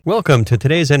Welcome to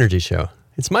today's Energy Show.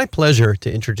 It's my pleasure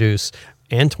to introduce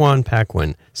Antoine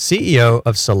Paquin, CEO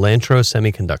of Solantro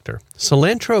Semiconductor.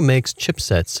 Solantro makes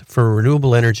chipsets for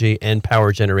renewable energy and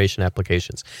power generation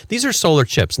applications. These are solar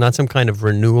chips, not some kind of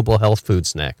renewable health food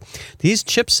snack. These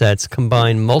chipsets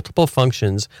combine multiple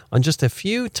functions on just a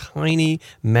few tiny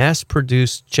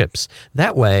mass-produced chips.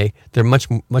 That way, they're much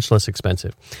less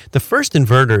expensive. The first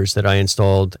inverters that I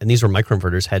installed, and these were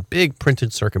microinverters, had big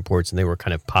printed circuit boards, and they were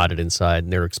kind of potted inside,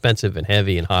 and they were expensive and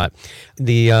heavy and hot.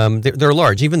 They're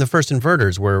large. Even the first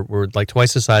inverters were like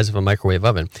twice the size of a microwave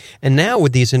oven. And now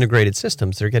with these integrated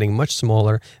systems, they're getting much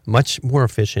smaller, much more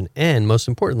efficient, and most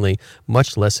importantly,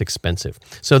 much less expensive.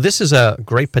 So this is a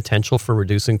great potential for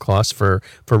reducing costs for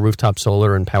rooftop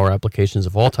solar and power applications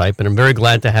of all type. And I'm very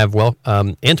glad to have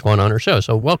Antoine on our show.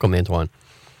 So welcome, Antoine.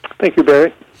 Thank you,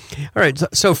 Barry. All right.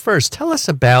 So first, tell us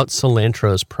about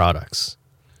Solantro's products.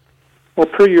 Well,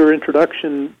 per your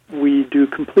introduction, we do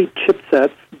complete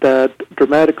chipsets that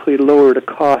dramatically lower the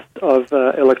cost of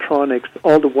electronics,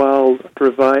 all the while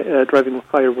driving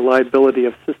higher reliability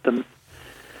of systems.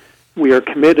 We are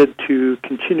committed to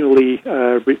continually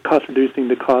cost-reducing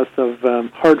the cost of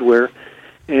hardware.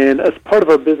 And as part of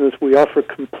our business, we offer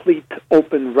complete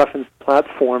open reference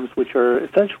platforms, which are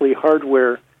essentially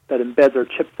hardware that embeds our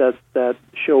chipsets that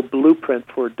show blueprints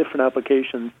for different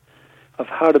applications of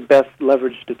how to best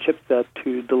leverage the chipset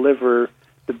to deliver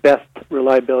the best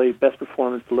reliability, best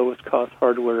performance, lowest cost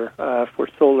hardware for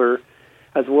solar,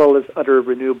 as well as other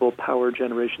renewable power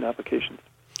generation applications.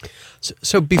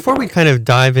 So before we kind of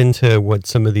dive into what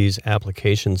some of these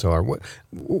applications are,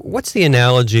 what's the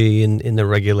analogy in the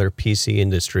regular PC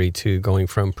industry to going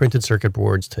from printed circuit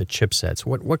boards to chipsets?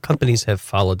 What companies have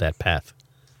followed that path?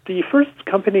 The first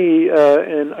company,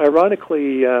 and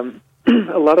ironically,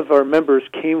 a lot of our members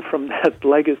came from that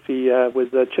legacy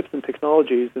with chips and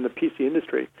technologies in the PC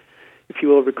industry. If you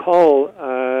will recall,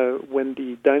 when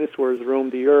the dinosaurs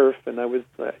roamed the earth, and I was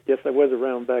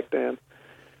around back then,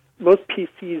 most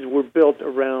PCs were built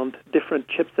around different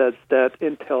chipsets that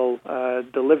Intel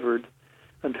delivered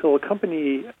until a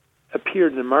company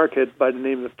appeared in the market by the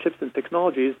name of Chips and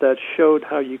Technologies that showed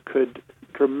how you could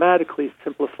dramatically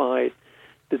simplify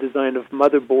the design of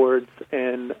motherboards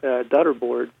and daughter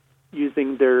boards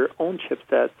using their own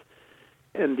chipsets.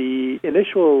 And the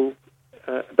initial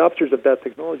adopters of that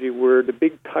technology were the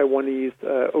big Taiwanese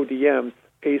ODMs,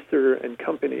 Acer and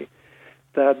company,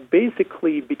 that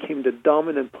basically became the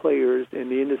dominant players in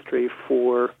the industry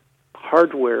for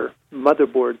hardware,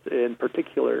 motherboards in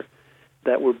particular,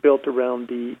 that were built around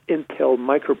the Intel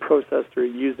microprocessor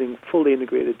using fully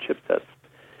integrated chipsets.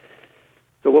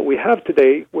 So what we have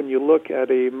today, when you look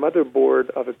at a motherboard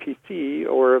of a PC,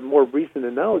 or a more recent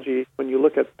analogy, when you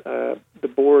look at the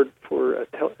board for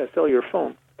a cellular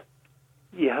phone,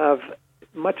 you have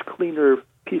much cleaner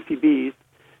PCBs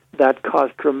that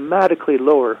cost dramatically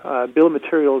lower. Bill of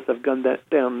materials have gone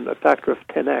down a factor of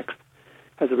 10x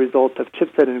as a result of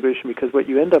chipset integration, because what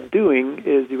you end up doing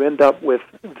is you end up with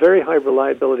very high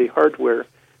reliability hardware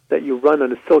that you run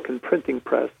on a silicon printing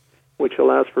press, which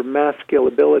allows for mass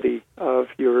scalability of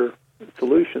your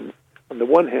solutions on the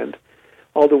one hand,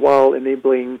 all the while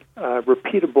enabling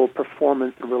repeatable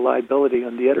performance and reliability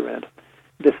on the other end.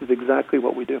 This is exactly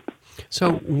what we do.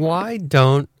 So why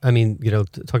don't,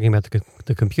 talking about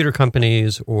the computer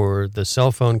companies or the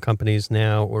cell phone companies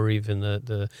now, or even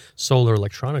the solar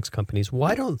electronics companies,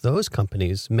 why don't those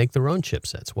companies make their own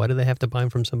chipsets? Why do they have to buy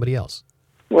them from somebody else?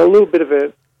 Well, a little bit of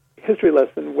a history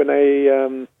lesson. When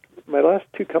my last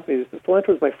two companies,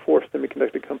 Solantro is my fourth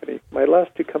semiconductor company. My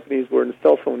last two companies were in the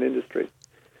cell phone industry.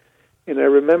 And I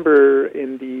remember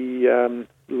in the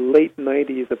late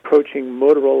 90s approaching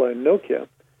Motorola and Nokia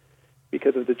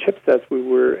because of the chipsets we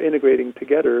were integrating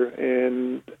together.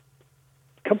 And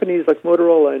companies like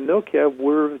Motorola and Nokia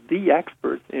were the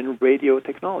experts in radio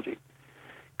technology.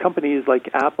 Companies like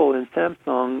Apple and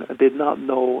Samsung did not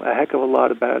know a heck of a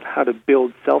lot about how to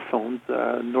build cell phones,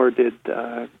 nor did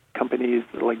companies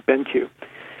like BenQ.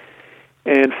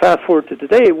 And fast forward to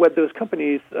today, what those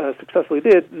companies successfully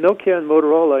did, Nokia and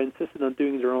Motorola insisted on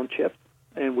doing their own chips,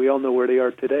 and we all know where they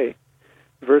are today,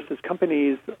 versus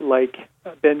companies like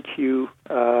BenQ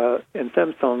and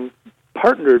Samsung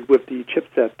partnered with the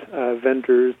chipset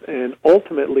vendors and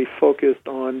ultimately focused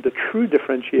on the true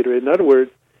differentiator. In other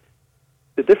words,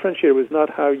 the differentiator was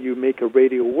not how you make a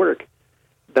radio work.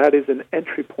 That is an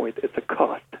entry point. It's a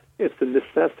cost. It's a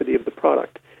necessity of the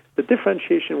product. The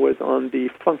differentiation was on the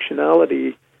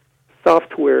functionality,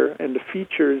 software, and the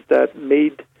features that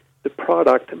made the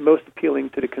product most appealing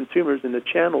to the consumers and the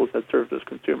channels that serve those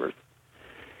consumers.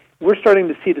 we're starting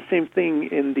to see the same thing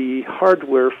in the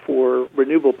hardware for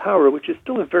renewable power, which is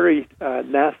still a very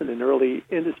nascent and early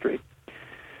industry,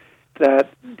 that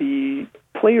the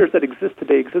players that exist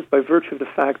today exist by virtue of the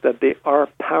fact that they are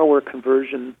power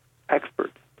conversion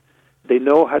experts. They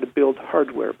know how to build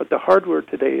hardware, but the hardware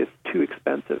today is too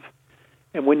expensive.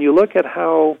 And when you look at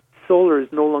how solar is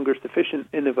no longer sufficient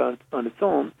in and on its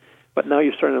own, but now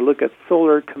you're starting to look at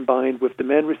solar combined with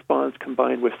demand response,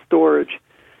 combined with storage,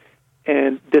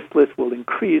 and this list will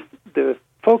increase. The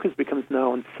focus becomes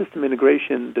now on system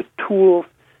integration, the tools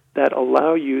that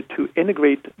allow you to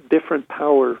integrate different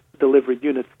power delivery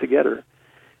units together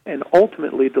and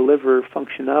ultimately deliver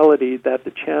functionality that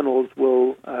the channels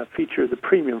will feature as a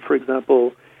premium. For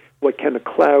example, what kind of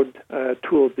cloud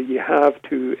tools that you have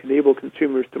to enable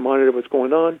consumers to monitor what's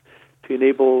going on, to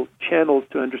enable channels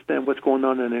to understand what's going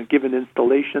on in a given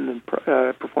installation and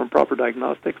perform proper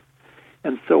diagnostics,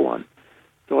 and so on.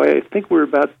 So I think we're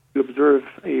about to observe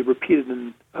a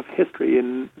repeated of history,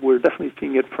 and we're definitely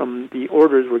seeing it from the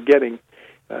orders we're getting.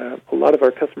 A lot of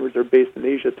our customers are based in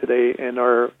Asia today and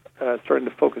are starting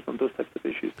to focus on those types of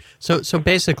issues. So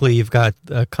basically, you've got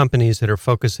companies that are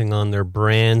focusing on their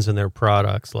brands and their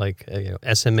products, like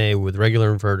SMA with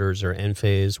regular inverters, or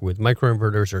Enphase with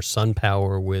microinverters, or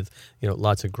SunPower with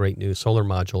lots of great new solar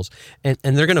modules, and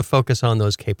they're going to focus on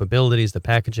those capabilities, the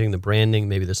packaging, the branding,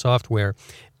 maybe the software.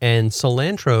 And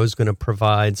Solantro is going to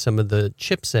provide some of the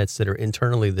chipsets that are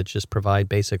internally that just provide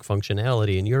basic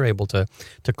functionality, and you're able to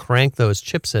crank those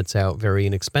chipsets out very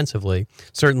inexpensively,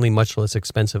 certainly much less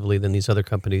expensively than these other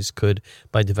companies could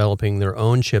by developing their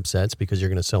own chipsets, because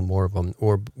you're going to sell more of them,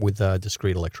 or with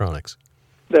discrete electronics.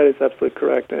 That is absolutely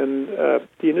correct. And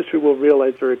the industry will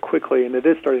realize very quickly, and it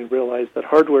is starting to realize, that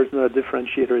hardware is not a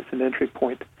differentiator, it's an entry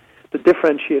point. The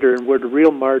differentiator and where the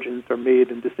real margins are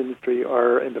made in this industry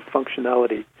are in the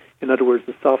functionality. In other words,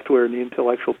 the software and the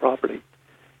intellectual property,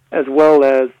 as well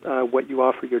as what you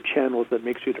offer your channels that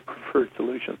makes you the preferred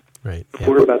solution. Right.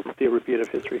 We're about to see a repeat of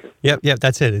history here. Yep,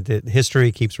 that's it.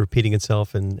 History keeps repeating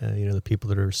itself, and the people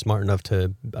that are smart enough to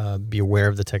be aware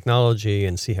of the technology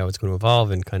and see how it's going to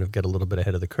evolve and kind of get a little bit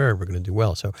ahead of the curve are going to do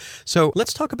well. So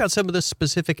let's talk about some of the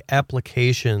specific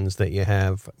applications that you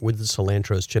have with the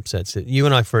Solantro's chipsets. You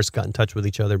and I first got in touch with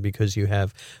each other because you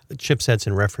have chipsets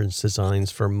and reference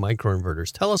designs for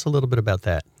microinverters. Tell us a little bit about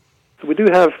that. So we do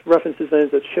have reference designs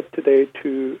that ship today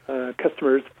to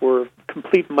customers for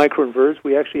complete microinverters.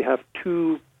 We actually have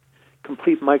 2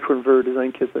 complete microinverter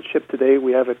design kits that ship today.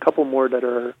 We have a couple more that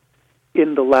are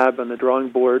in the lab on the drawing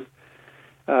board.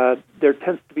 There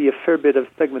tends to be a fair bit of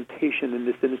segmentation in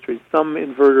this industry. Some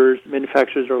inverters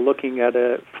manufacturers are looking at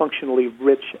a functionally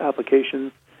rich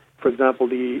applications. For example,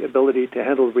 the ability to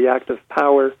handle reactive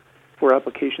power for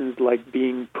applications like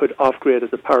being put off-grid as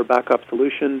a power backup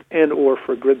solution, and or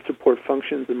for grid support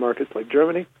functions in markets like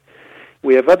Germany.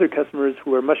 We have other customers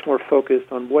who are much more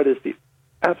focused on what is the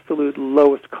absolute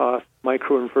lowest cost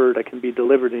microinverter that can be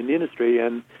delivered in the industry,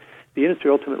 and the industry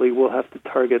ultimately will have to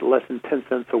target less than 10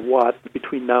 cents a watt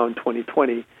between now and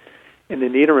 2020. And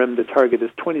in the interim, the target is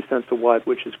 20 cents a watt,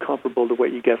 which is comparable to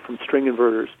what you get from string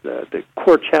inverters. The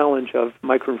core challenge of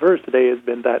microinverters today has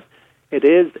been that it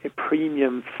is a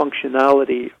premium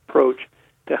functionality approach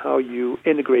to how you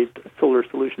integrate solar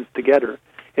solutions together.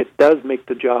 It does make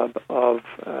the job of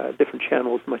different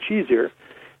channels much easier,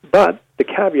 but the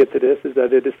caveat to this is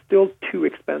that it is still too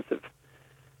expensive.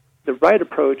 The right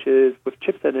approach is, with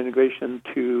chipset integration,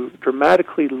 to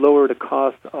dramatically lower the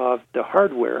cost of the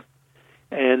hardware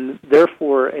and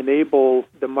therefore enable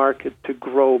the market to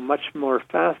grow much more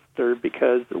faster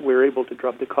because we're able to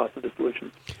drop the cost of the solution.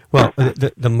 Well,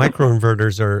 the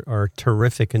microinverters are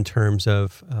terrific in terms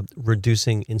of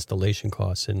reducing installation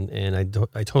costs, and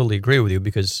I totally agree with you,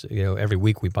 because every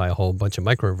week we buy a whole bunch of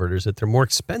microinverters that they're more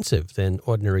expensive than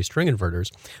ordinary string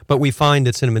inverters. But we find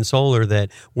at Cinnamon Solar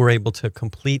that we're able to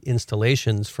complete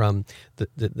installations from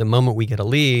the moment we get a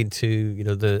lead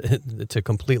to to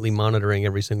completely monitoring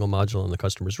every single module on the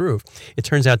customer's roof. It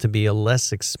turns out to be a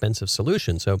less expensive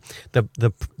solution. So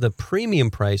the premium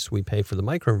price we pay for the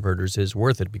microinverters is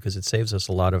worth it, because it saves us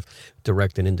a lot of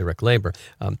direct and indirect labor.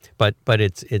 But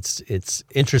it's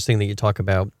interesting that you talk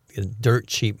about dirt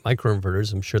cheap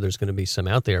microinverters. I'm sure there's going to be some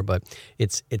out there, but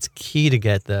it's key to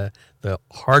get the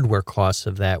hardware costs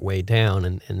of that way down,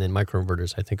 and then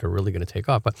microinverters I think are really going to take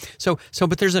off. But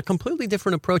there's a completely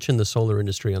different approach in the solar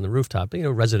industry on the rooftop.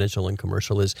 Residential and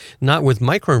commercial is not with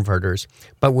microinverters,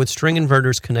 but with string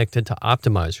inverters connected to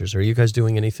optimizers. Are you guys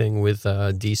doing anything with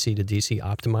DC to DC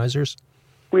optimizers?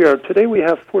 We are. Today we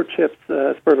have 4 chips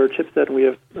as part of our chipset. We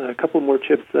have a couple more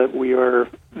chips that we are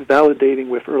validating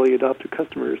with early adopter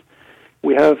customers.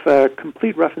 We have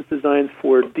complete reference designs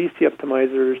for DC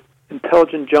optimizers,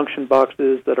 intelligent junction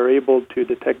boxes that are able to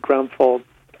detect ground faults,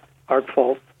 arc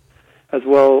faults, as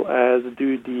well as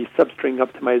do the substring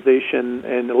optimization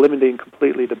and eliminating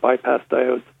completely the bypass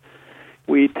diodes.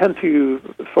 We tend to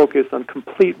focus on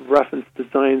complete reference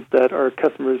designs that our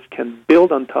customers can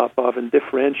build on top of and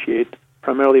differentiate,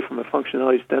 primarily from a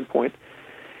functionality standpoint.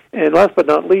 And last but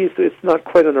not least, it's not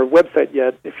quite on our website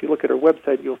yet. If you look at our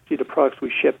website, you'll see the products we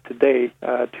ship today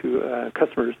to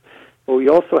customers. But we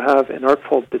also have an arc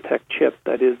fault detect chip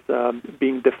that is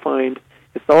being defined.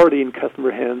 It's already in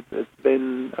customer hands. It's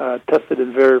been tested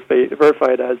and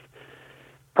verified as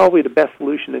probably the best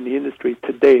solution in the industry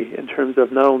today in terms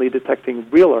of not only detecting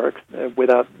real arcs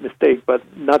without mistake, but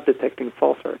not detecting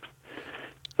false arcs.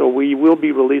 So we will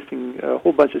be releasing a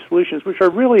whole bunch of solutions, which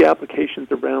are really applications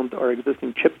around our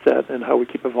existing chipset and how we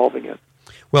keep evolving it.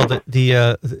 Well,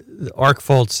 the arc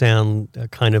faults sound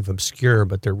kind of obscure,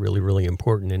 but they're really, really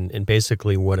important. And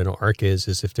basically what an arc is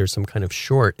if there's some kind of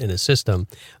short in a system,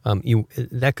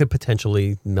 that could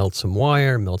potentially melt some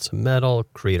wire, melt some metal,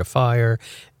 create a fire,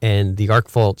 and the arc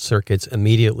fault circuits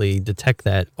immediately detect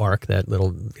that arc, that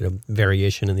little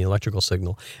variation in the electrical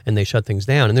signal, and they shut things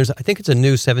down. And I think it's a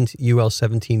new UL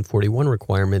 1741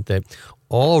 requirement that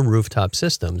all rooftop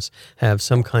systems have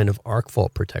some kind of arc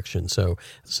fault protection. So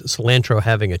Solantro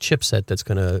having a chipset that's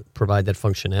going to provide that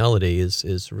functionality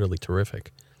is really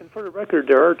terrific. And for the record,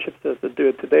 there are chipsets that do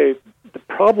it today. The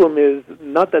problem is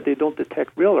not that they don't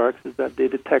detect real arcs, is that they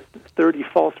detect 30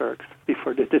 false arcs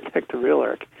before they detect a real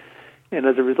arc. And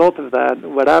as a result of that,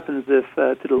 what happens if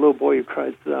to the little boy who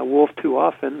cries wolf too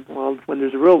often, well, when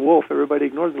there's a real wolf, everybody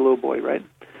ignores the little boy, right?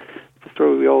 It's a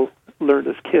story we all learned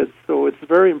as kids. So it's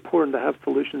very important to have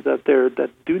solutions out there that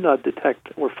do not detect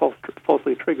or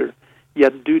falsely trigger,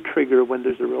 yet do trigger when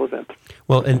there's a real event.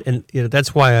 Well, and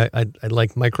that's why I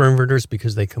like microinverters,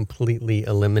 because they completely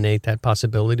eliminate that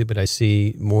possibility. But I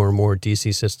see more and more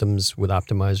DC systems with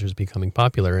optimizers becoming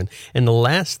popular. And the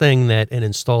last thing that an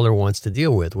installer wants to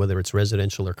deal with, whether it's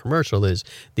residential or commercial, is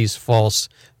these false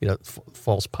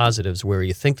positives where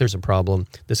you think there's a problem,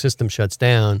 the system shuts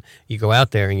down, you go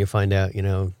out there and you find out,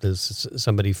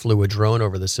 somebody flew a drone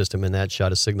over the system and that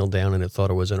shot a signal down and it thought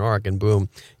it was an arc, and boom,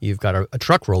 you've got a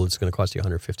truck roll that's going to cost you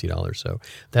 $150. So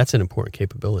that's an important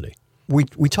capability.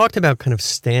 We talked about kind of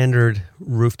standard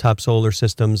rooftop solar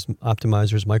systems,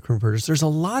 optimizers, microinverters. There's a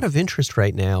lot of interest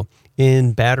right now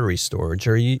in battery storage.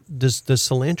 Does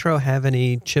Solantro have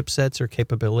any chipsets or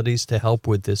capabilities to help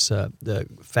with this the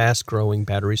fast-growing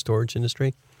battery storage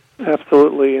industry?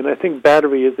 Absolutely, and I think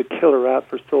battery is a killer app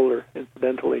for solar,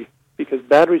 incidentally, because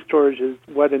battery storage is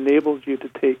what enables you to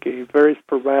take a very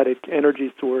sporadic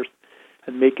energy source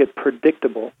and make it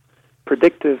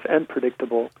predictive and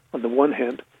predictable on the one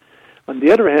hand. On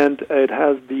the other hand, it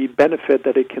has the benefit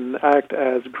that it can act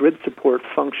as grid support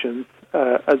functions,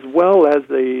 as well as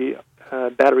a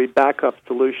battery backup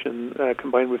solution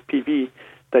combined with PV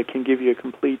that can give you a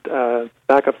complete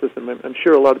backup system. I'm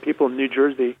sure a lot of people in New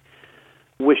Jersey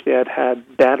wish they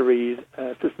had battery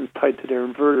systems tied to their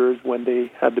inverters when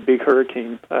they had the big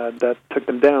hurricane that took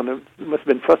them down. It must have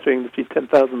been frustrating to see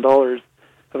 $10,000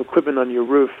 of equipment on your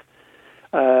roof,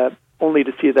 only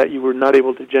to see that you were not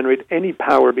able to generate any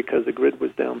power because the grid was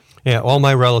down. Yeah, all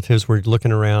my relatives were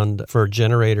looking around for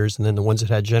generators, and then the ones that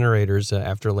had generators,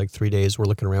 after like 3 days, were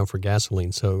looking around for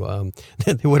gasoline. So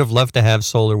they would have loved to have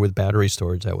solar with battery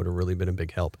storage. That would have really been a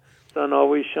big help. Sun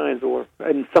always shines, or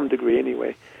in some degree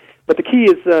anyway. But the key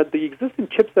is the existing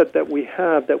chipset that we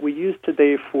have that we use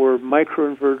today for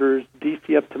microinverters, DC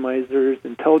optimizers,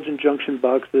 intelligent junction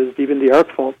boxes, even the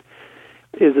arc fault,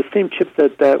 is the same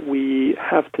chipset that we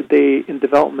have today in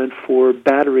development for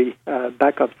battery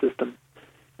backup system.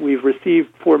 We've received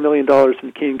 $4 million from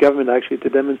the Canadian government actually to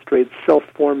demonstrate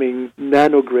self-forming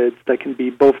nanogrids that can be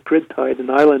both grid-tied and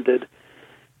islanded,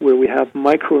 where we have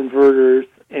microinverters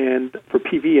and for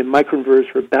PV and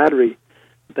microinverters for battery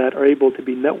that are able to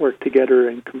be networked together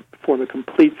and form a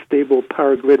complete stable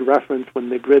power grid reference when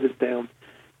the grid is down.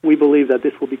 We believe that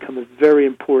this will become a very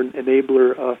important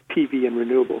enabler of PV and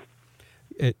renewables.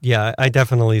 Yeah, I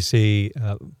definitely see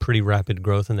pretty rapid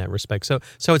growth in that respect.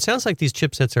 So it sounds like these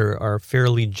chipsets are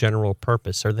fairly general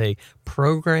purpose. Are they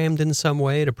programmed in some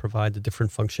way to provide the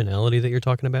different functionality that you're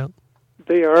talking about?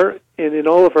 They are, and in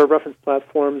all of our reference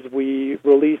platforms, we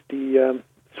release the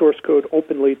source code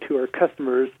openly to our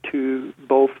customers to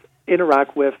both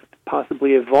interact with,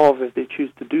 possibly evolve if they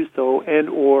choose to do so, and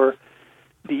or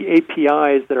the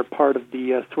APIs that are part of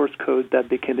the source code that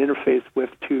they can interface with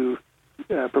to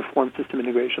perform system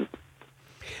integration.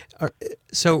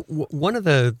 So one of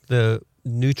the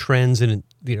new trends and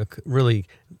really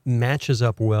matches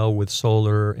up well with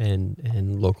solar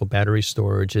and local battery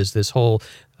storage is this whole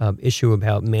issue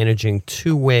about managing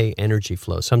two-way energy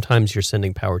flow. Sometimes you're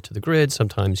sending power to the grid,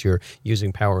 sometimes you're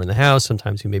using power in the house,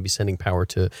 sometimes you may be sending power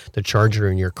to the charger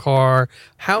in your car.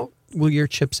 How will your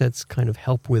chipsets kind of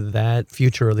help with that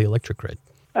future of the electric grid?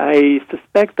 I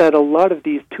suspect that a lot of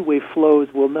these two-way flows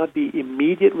will not be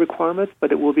immediate requirements,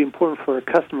 but it will be important for our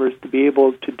customers to be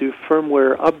able to do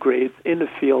firmware upgrades in the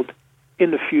field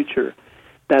in the future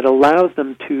that allows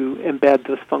them to embed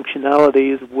those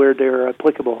functionalities where they're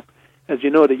applicable. As you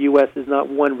know, the U.S. is not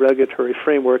one regulatory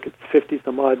framework. It's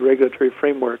 50-some-odd regulatory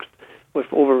frameworks with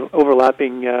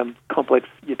overlapping complex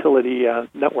utility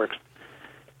networks.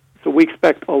 So we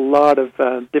expect a lot of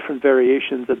different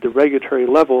variations at the regulatory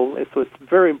level. So it's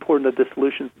very important that the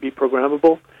solutions be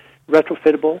programmable,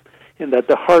 retrofittable, and that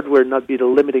the hardware not be the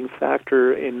limiting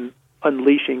factor in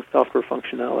unleashing software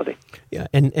functionality. Yeah,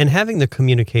 and having the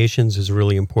communications is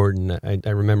really important. I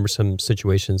remember some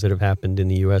situations that have happened in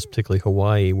the U.S., particularly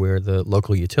Hawaii, where the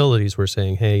local utilities were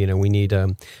saying, hey, we need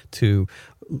to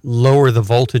lower the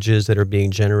voltages that are being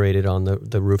generated on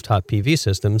the rooftop PV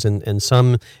systems, and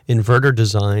some inverter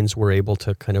designs were able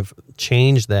to kind of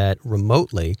change that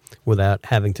remotely without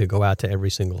having to go out to every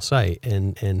single site,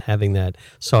 and having that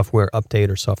software update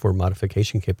or software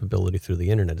modification capability through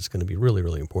the internet is going to be really,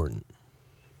 really important.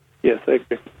 Yes, I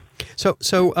agree.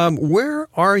 So where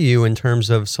are you in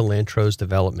terms of Solantro's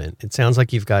development? It sounds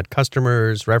like you've got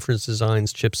customers, reference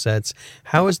designs, chipsets.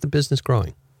 How is the business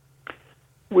growing?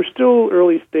 We're still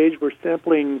early stage. We're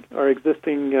sampling our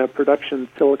existing production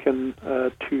silicon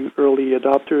to early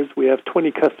adopters. We have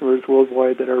 20 customers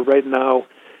worldwide that are right now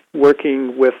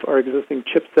working with our existing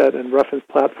chipset and reference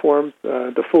platforms,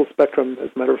 the full spectrum, as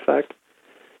a matter of fact.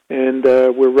 And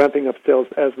we're ramping up sales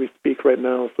as we speak right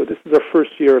now. So this is our first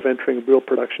year of entering real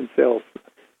production sales,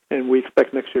 and we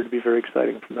expect next year to be very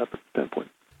exciting from that standpoint.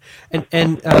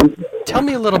 And tell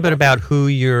me a little bit about who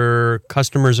your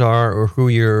customers are or who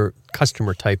your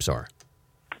customer types are.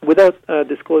 Without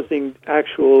disclosing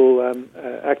actual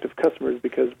active customers,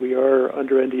 because we are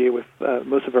under NDA with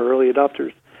most of our early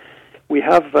adopters, we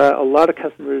have a lot of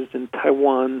customers in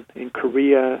Taiwan, in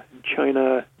Korea,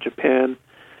 China, Japan,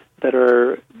 that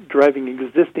are driving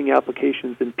existing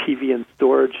applications in PV and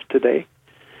storage today.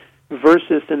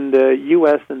 Versus in the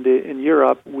U.S. and in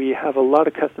Europe, we have a lot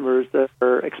of customers that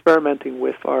are experimenting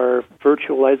with our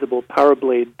virtualizable power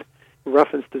blade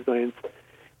reference designs,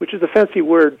 which is a fancy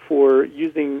word for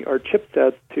using our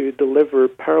chipsets to deliver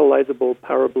parallelizable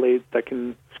power blades that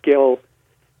can scale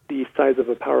the size of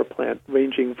a power plant,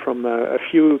 ranging from a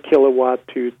few kilowatt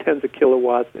to tens of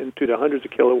kilowatts into the hundreds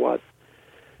of kilowatts,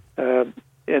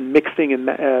 and mixing and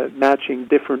matching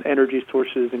different energy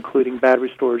sources, including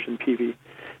battery storage and PV.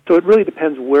 So it really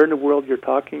depends where in the world you're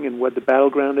talking and what the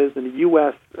battleground is. In the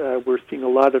U.S., we're seeing a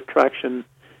lot of traction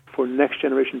for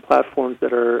next-generation platforms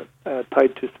that are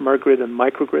tied to smart grid and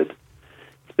microgrid,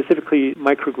 specifically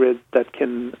microgrids that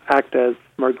can act as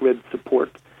smart grid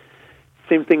support.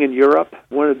 Same thing in Europe.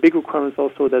 One of the big requirements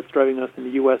also that's driving us in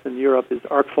the U.S. and Europe is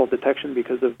arc fault detection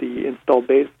because of the installed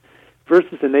base.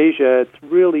 Versus in Asia, it's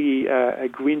really a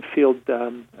greenfield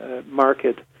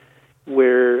market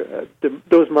where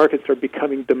those markets are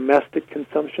becoming domestic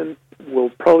consumption, will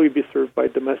probably be served by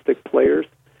domestic players.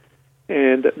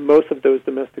 And most of those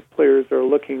domestic players are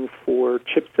looking for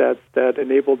chipsets that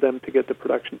enable them to get the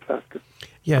production faster.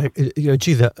 Yeah,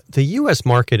 the U.S.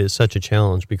 market is such a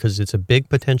challenge because it's a big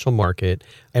potential market.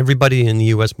 Everybody in the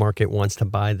U.S. market wants to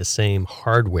buy the same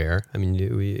hardware. I mean,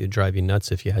 it'd drive you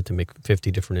nuts if you had to make 50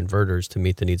 different inverters to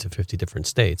meet the needs of 50 different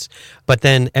states. But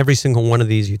then every single one of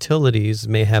these utilities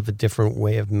may have a different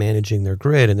way of managing their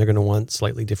grid, and they're going to want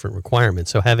slightly different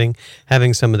requirements. So having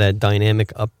some of that dynamic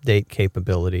update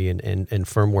capability and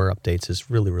firmware updates is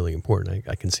really, really important.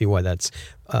 I can see why that's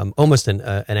almost an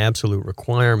absolute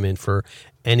requirement for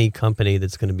any company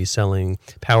that's going to be selling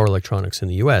power electronics in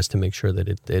the U.S. to make sure that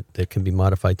it can be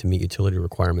modified to meet utility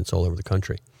requirements all over the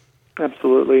country.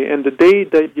 Absolutely. And the day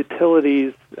that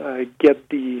utilities get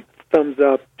the thumbs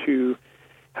up to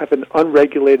have an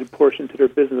unregulated portion to their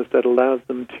business that allows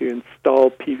them to install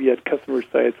PV at customer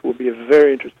sites will be a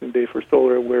very interesting day for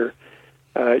solar, where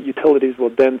utilities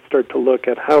will then start to look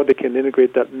at how they can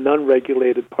integrate that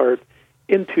non-regulated part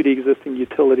into the existing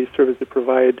utility service they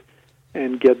provide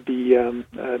and get the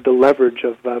leverage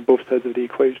of both sides of the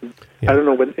equation. Yeah. I don't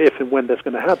know if and when that's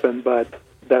going to happen, but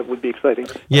that would be exciting.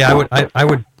 Yeah, I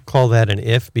would call that an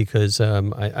if because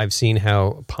I've seen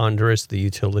how ponderous the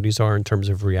utilities are in terms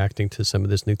of reacting to some of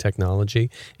this new technology.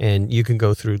 And you can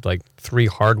go through like 3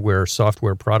 hardware,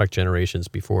 software product generations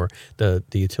before the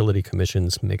utility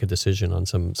commissions make a decision on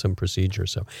some procedure.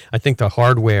 So I think the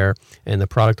hardware and the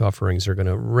product offerings are going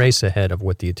to race ahead of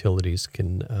what the utilities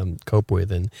can cope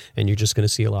with. And you're just going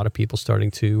to see a lot of people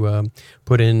starting to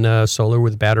put in solar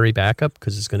with battery backup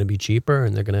because it's going to be cheaper,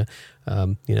 and they're going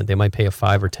to, they might pay a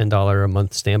 $5 or $10 a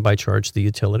month standby charge to the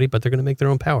utility, but they're going to make their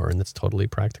own power, and that's totally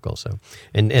practical. So,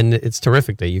 and it's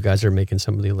terrific that you guys are making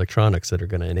some of the electronics that are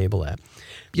going to enable that.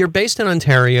 You're based in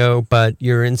Ontario, but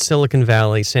you're in Silicon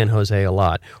Valley, San Jose a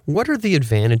lot. What are the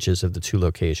advantages of the 2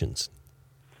 locations?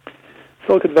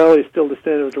 Silicon Valley is still the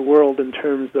standard of the world in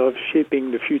terms of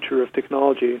shaping the future of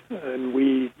technology, and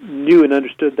we knew and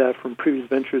understood that from previous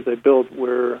ventures I built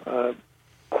where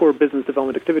core business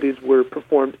development activities were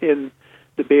performed in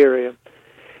the Bay Area.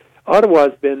 Ottawa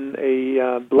has been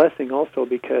a blessing also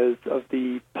because of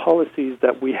the policies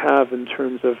that we have in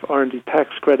terms of R&D tax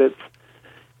credits,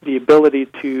 the ability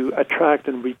to attract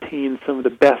and retain some of the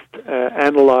best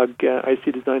analog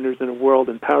IC designers in the world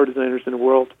and power designers in the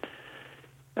world.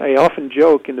 I often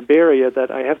joke in the Bay Area that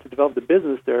I have to develop the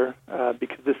business there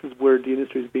because this is where the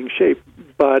industry is being shaped.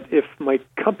 But if my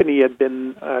company had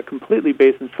been completely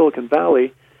based in Silicon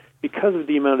Valley, because of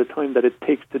the amount of time that it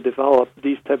takes to develop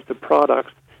these types of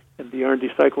products and the R&D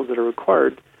cycles that are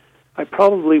required, I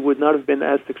probably would not have been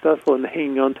as successful in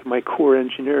hanging on to my core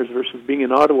engineers versus being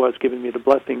in Ottawa has given me the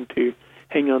blessing to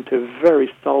hang on to a very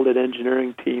solid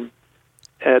engineering team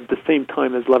at the same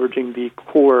time as leveraging the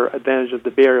core advantage of the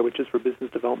Bay Area, which is for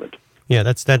business development. Yeah,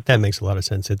 that makes a lot of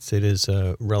sense. It is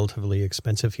relatively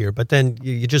expensive here, but then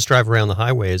you just drive around the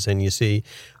highways and you see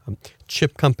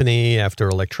chip company after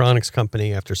electronics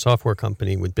company after software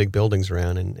company with big buildings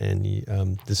around,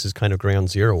 and this is kind of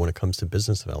ground zero when it comes to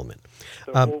business development.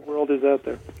 The whole world is out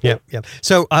there. Yeah.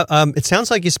 So it sounds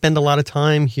like you spend a lot of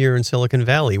time here in Silicon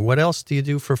Valley. What else do you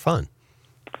do for fun?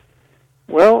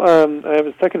 Well, I have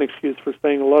a second excuse for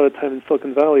spending a lot of time in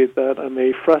Silicon Valley is that I'm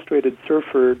a frustrated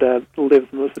surfer that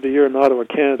lives most of the year in Ottawa,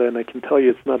 Canada, and I can tell you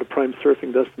it's not a prime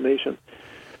surfing destination.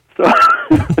 So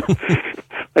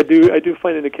I do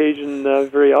find an occasion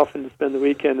very often to spend the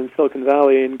weekend in Silicon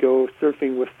Valley and go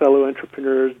surfing with fellow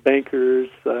entrepreneurs, bankers,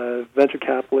 venture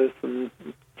capitalists, and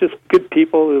just good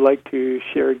people who like to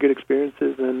share good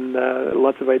experiences and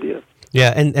lots of ideas.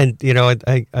 Yeah, and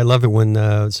I love it when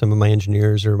some of my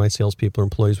engineers or my salespeople or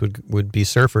employees would be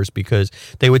surfers because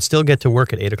they would still get to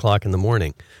work at 8 o'clock in the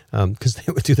morning because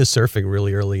they would do the surfing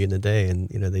really early in the day, and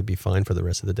they'd be fine for the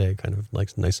rest of the day, kind of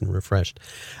like nice and refreshed.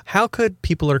 How could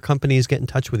people or companies get in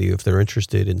touch with you if they're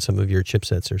interested in some of your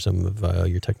chipsets or some of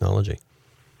your technology?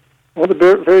 Well, the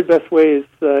very best way is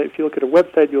if you look at a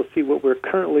website, you'll see what we're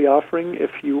currently offering.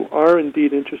 If you are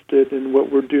indeed interested in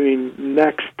what we're doing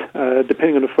next,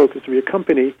 depending on the focus of your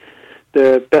company,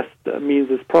 the best means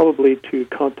is probably to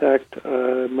contact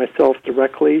myself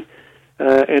directly,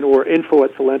 and or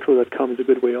info@solantro.com is a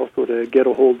good way also to get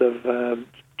a hold of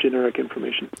generic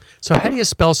information. So how do you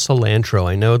spell Solantro?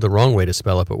 I know the wrong way to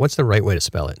spell it, but what's the right way to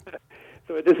spell it?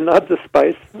 So it is not the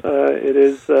spice.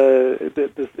 It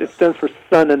stands for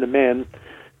sun and the man.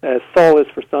 Sol is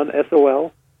for sun,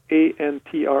 S-O-L.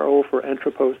 A-N-T-R-O for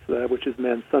anthropos, which is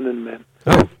man, sun and man.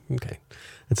 Oh, okay.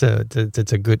 It's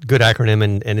a good acronym,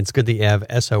 and it's good that you have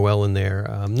SOL in there.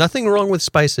 Nothing wrong with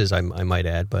spices, I might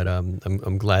add, but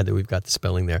I'm glad that we've got the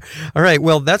spelling there. All right,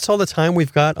 well, that's all the time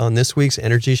we've got on this week's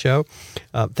Energy Show.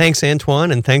 Thanks,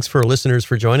 Antoine, and thanks for our listeners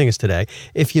for joining us today.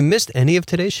 If you missed any of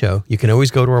today's show, you can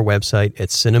always go to our website at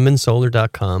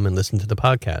cinnamonsolar.com and listen to the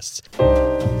podcasts.